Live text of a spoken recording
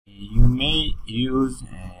may use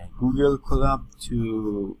Google Colab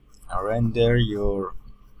to render your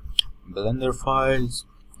Blender files,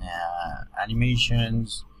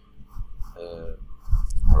 animations,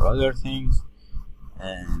 or other things,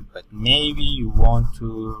 but maybe you want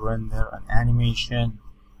to render an animation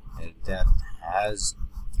that has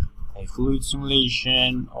a fluid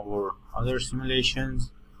simulation or other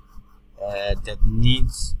simulations that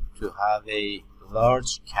needs to have a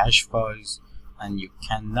large cache files, and you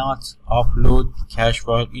cannot upload the cache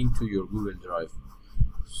file into your Google Drive.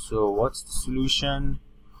 So what's the solution?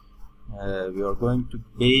 We are going to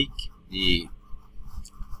bake the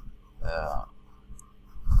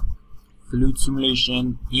fluid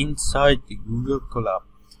simulation inside the Google Colab.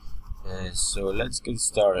 So let's get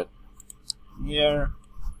started. Here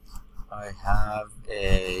I have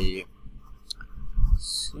a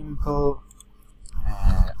simple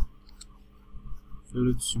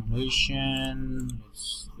fluid simulation.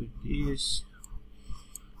 Let's do this.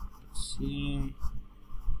 Let's see.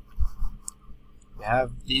 We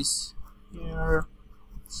have this here,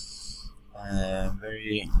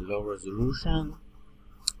 very low resolution.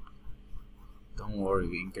 Don't worry,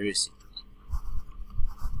 we increase it.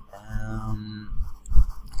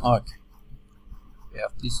 Okay, we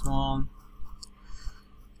have this one.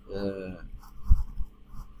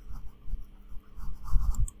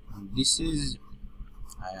 This is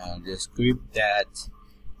the script that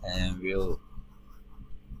will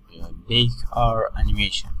bake our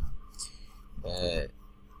animation.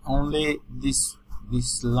 Only this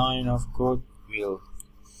line of code will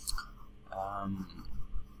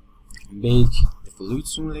bake the fluid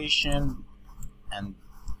simulation, and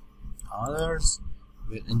others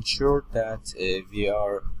will ensure that we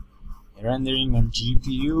are rendering on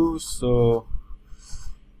GPU, so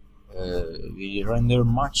we render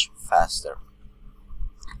much faster.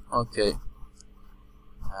 Okay,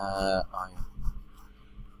 I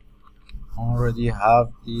already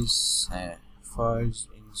have these files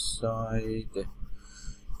inside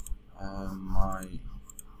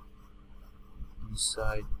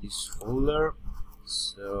inside this folder,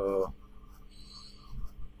 so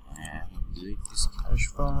delete these cache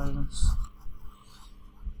files,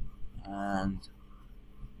 and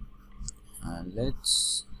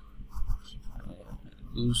let's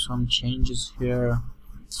do some changes here.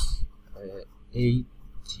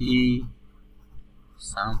 80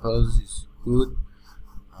 samples is good.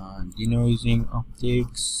 Denoising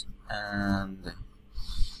optics and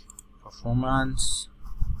performance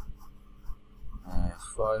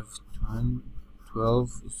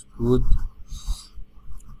 512 is good.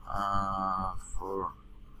 For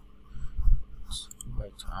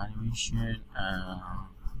back to animation and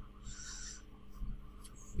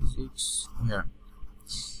physics here.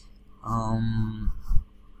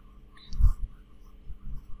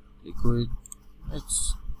 Liquid,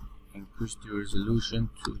 let's increase the resolution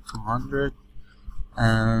to 200,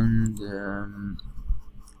 and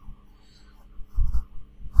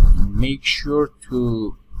make sure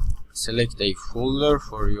to select a folder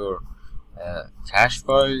for your cache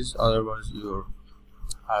files, otherwise you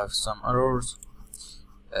have some errors,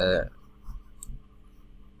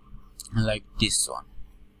 like this one,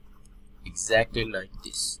 exactly like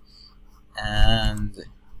this, and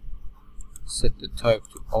set the type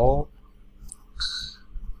to all.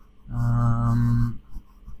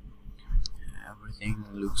 Everything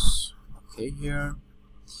looks okay here,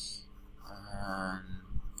 and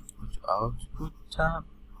go to output tab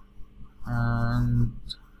and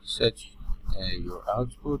set your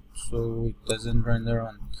output so it doesn't render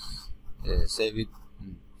on save it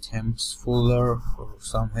in temps folder or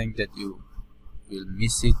something that you will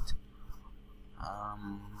miss it.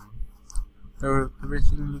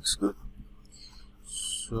 Everything looks good,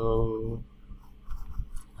 so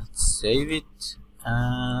let's save it,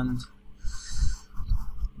 and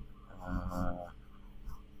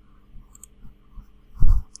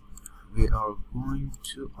we are going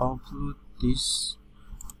to upload this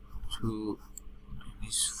to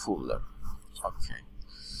this folder. Okay,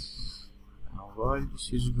 now while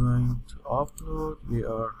this is going to upload, we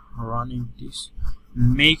are running this.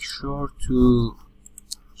 Make sure to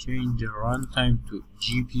change the runtime to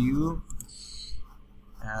GPU,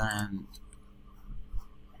 and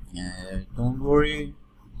don't worry,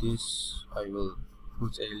 this I will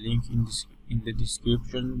put a link in the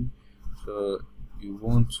description, so you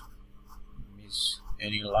won't miss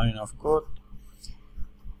any line of code.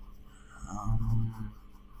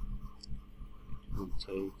 It will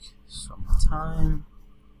take some time.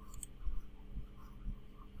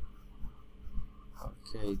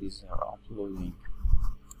 Okay, these are uploading.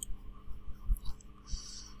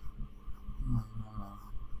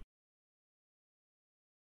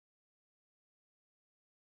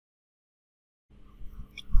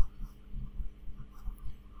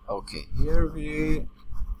 Okay, here you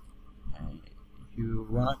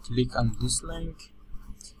wanna click on this link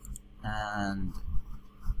and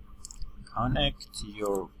connect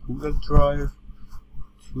your Google Drive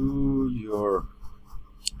to your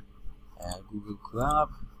Google Colab.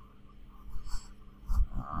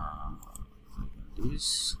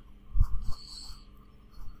 This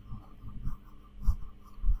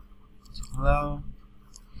Colab,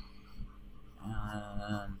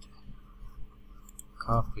 and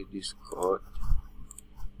copy this code,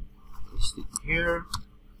 paste it here.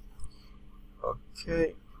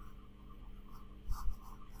 Okay.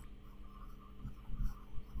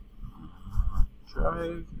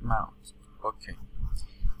 Drive mount. Okay.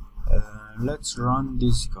 Let's run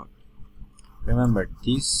this code. Remember,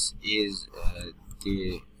 this is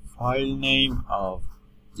the file name of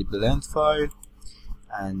the blend file,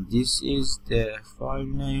 and this is the file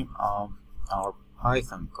name of our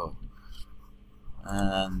Python code.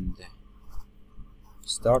 And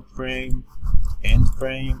start frame, end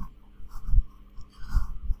frame.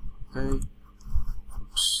 Okay.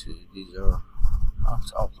 Oops, these are not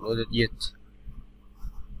uploaded yet.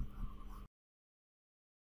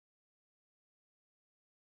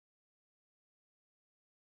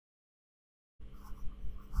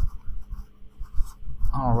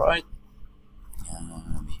 Alright,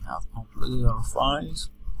 we have uploaded our files.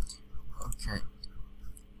 Okay,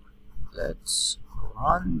 let's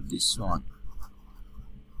run this one.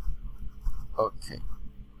 Okay,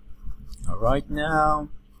 right now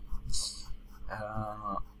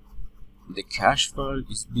the cache file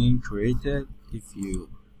is being created. If you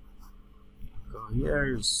go here,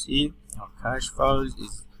 you see our cache file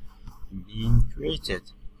is being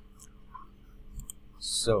created.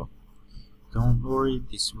 So don't worry,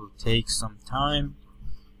 this will take some time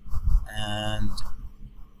and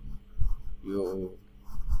you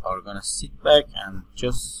are gonna sit back and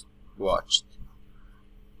just watch it.